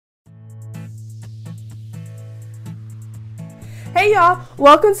Hey y'all,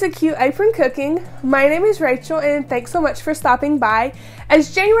 welcome to Cute Apron Cooking. My name is Rachel and thanks so much for stopping by.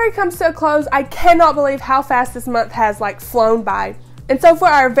 As January comes to a close, I cannot believe how fast this month has flown by. And so for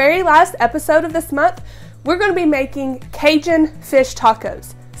our very last episode of this month, we're going to be making Cajun fish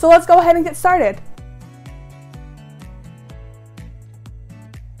tacos. So let's go ahead and get started.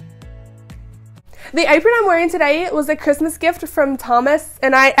 The apron I'm wearing today was a Christmas gift from Thomas,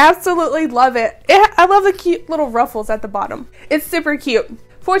 and I absolutely love it. I love the cute little ruffles at the bottom. It's super cute.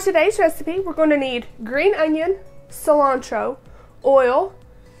 For today's recipe, we're going to need green onion, cilantro, oil,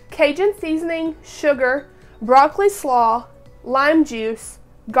 Cajun seasoning, sugar, broccoli slaw, lime juice,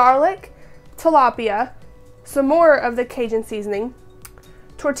 garlic, tilapia, some more of the Cajun seasoning,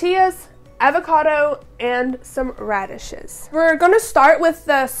 tortillas, avocado, and some radishes. We're going to start with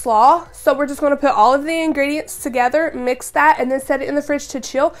the slaw, so we're just going to put all of the ingredients together, mix that, and then set it in the fridge to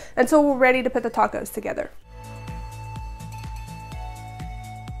chill until we're ready to put the tacos together.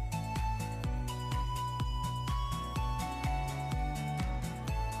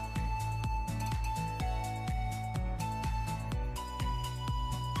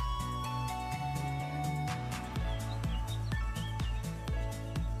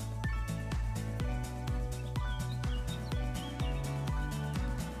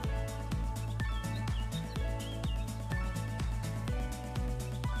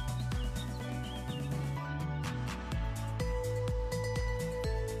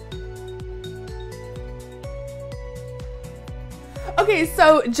 Okay,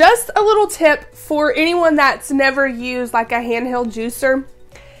 so just a little tip for anyone that's never used like a handheld juicer.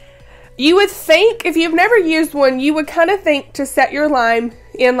 You would think, if you've never used one, you would kind of think to set your lime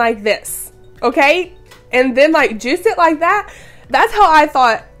in like this, okay? And then juice it like that. That's how I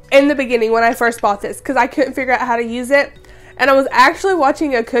thought in the beginning when I first bought this, because I couldn't figure out how to use it. And I was actually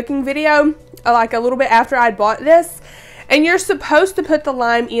watching a cooking video like a little bit after I'd bought this. And you're supposed to put the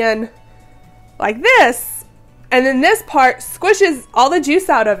lime in like this. And then this part squishes all the juice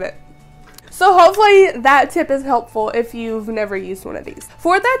out of it. So hopefully that tip is helpful if you've never used one of these.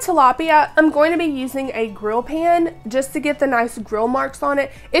 For the tilapia, I'm going to be using a grill pan just to get the nice grill marks on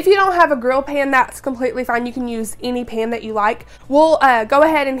it. If you don't have a grill pan, that's completely fine. You can use any pan that you like. We'll go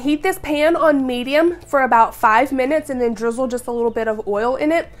ahead and heat this pan on medium for about 5 minutes and then drizzle just a little bit of oil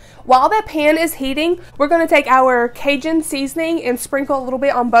in it. While that pan is heating, we're going to take our Cajun seasoning and sprinkle a little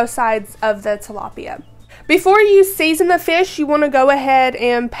bit on both sides of the tilapia. Before you season the fish, you want to go ahead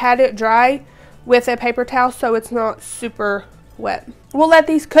and pat it dry with a paper towel so it's not super wet. We'll let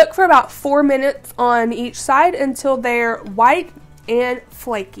these cook for about 4 minutes on each side until they're white and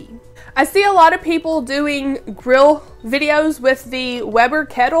flaky. I see a lot of people doing grill videos with the Weber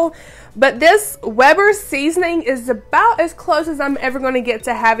kettle, but this Weber seasoning is about as close as I'm ever going to get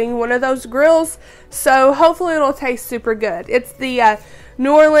to having one of those grills, so hopefully it'll taste super good. It's the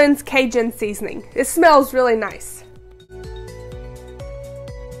New Orleans Cajun seasoning. It smells really nice.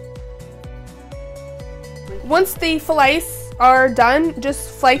 Once the fillets are done, just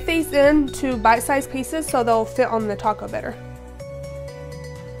flake these into bite-sized pieces so they'll fit on the taco better.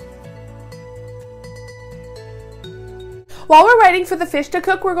 While we're waiting for the fish to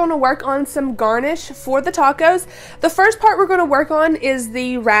cook, we're going to work on some garnish for the tacos. The first part we're going to work on is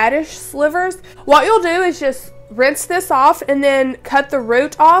the radish slivers. What you'll do is just rinse this off and then cut the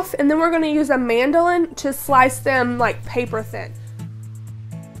root off, and then we're going to use a mandolin to slice them like paper thin.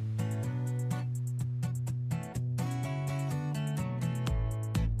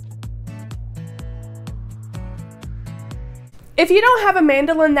 If you don't have a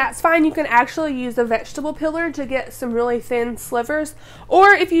mandolin, that's fine. You can actually use a vegetable peeler to get some really thin slivers.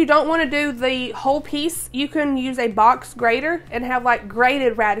 Or if you don't want to do the whole piece, you can use a box grater and have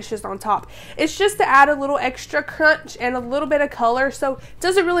grated radishes on top. It's just to add a little extra crunch and a little bit of color, so it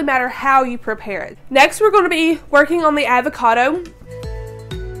doesn't really matter how you prepare it. Next, we're going to be working on the avocado.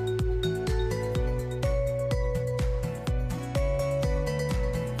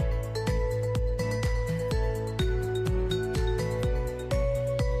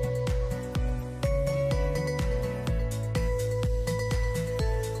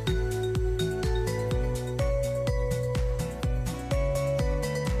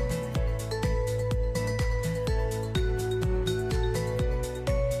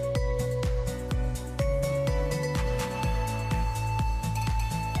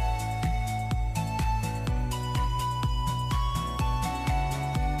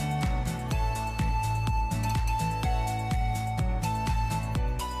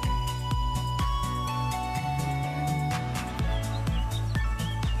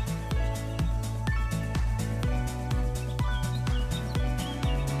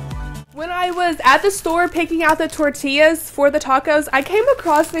 When I was at the store picking out the tortillas for the tacos, I came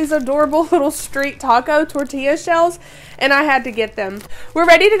across these adorable little street taco tortilla shells, and I had to get them. We're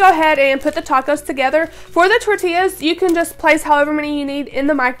ready to go ahead and put the tacos together. For the tortillas, you can just place however many you need in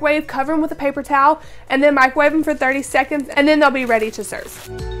the microwave, cover them with a paper towel, and then microwave them for 30 seconds, and then they'll be ready to serve.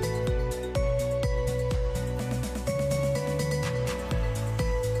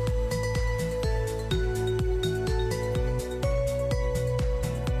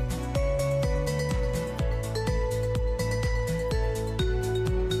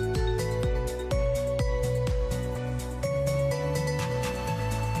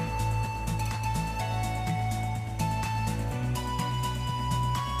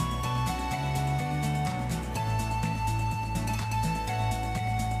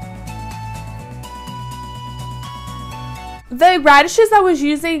 The radishes I was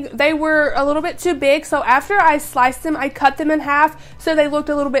using, they were a little bit too big, so after I sliced them, I cut them in half so they looked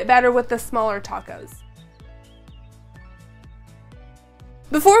a little bit better with the smaller tacos.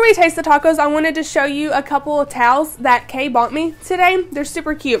 Before we taste the tacos, I wanted to show you a couple of towels that Kay bought me today. They're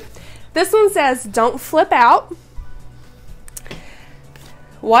super cute. This one says, "Don't flip out."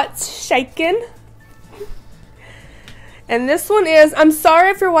 "What's shaking?" And this one is, "I'm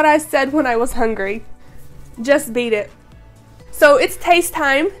sorry for what I said when I was hungry. Just beat it." So it's taste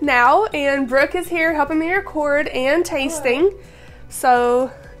time now, and Brooke is here helping me record and tasting.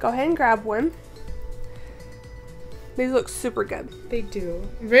 So go ahead and grab one. These look super good. They do.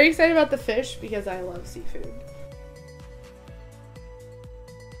 I'm very excited about the fish because I love seafood.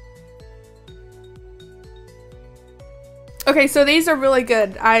 Okay, so these are really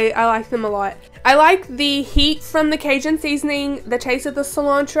good. I like them a lot. I like the heat from the Cajun seasoning, the taste of the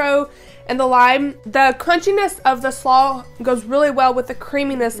cilantro, and the lime. The crunchiness of the slaw goes really well with the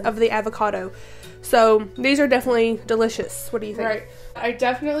creaminess of the avocado. So these are definitely delicious. What do you think? Right. I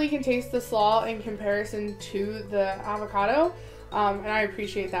definitely can taste the slaw in comparison to the avocado. And I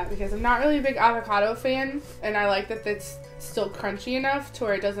appreciate that because I'm not really a big avocado fan. And I like that it's still crunchy enough to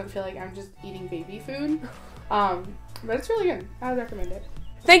where it doesn't feel like I'm just eating baby food. But it's really good. I would recommend it.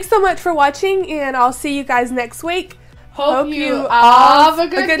 Thanks so much for watching, and I'll see you guys next week. Hope you have a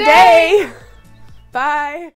good day. Bye.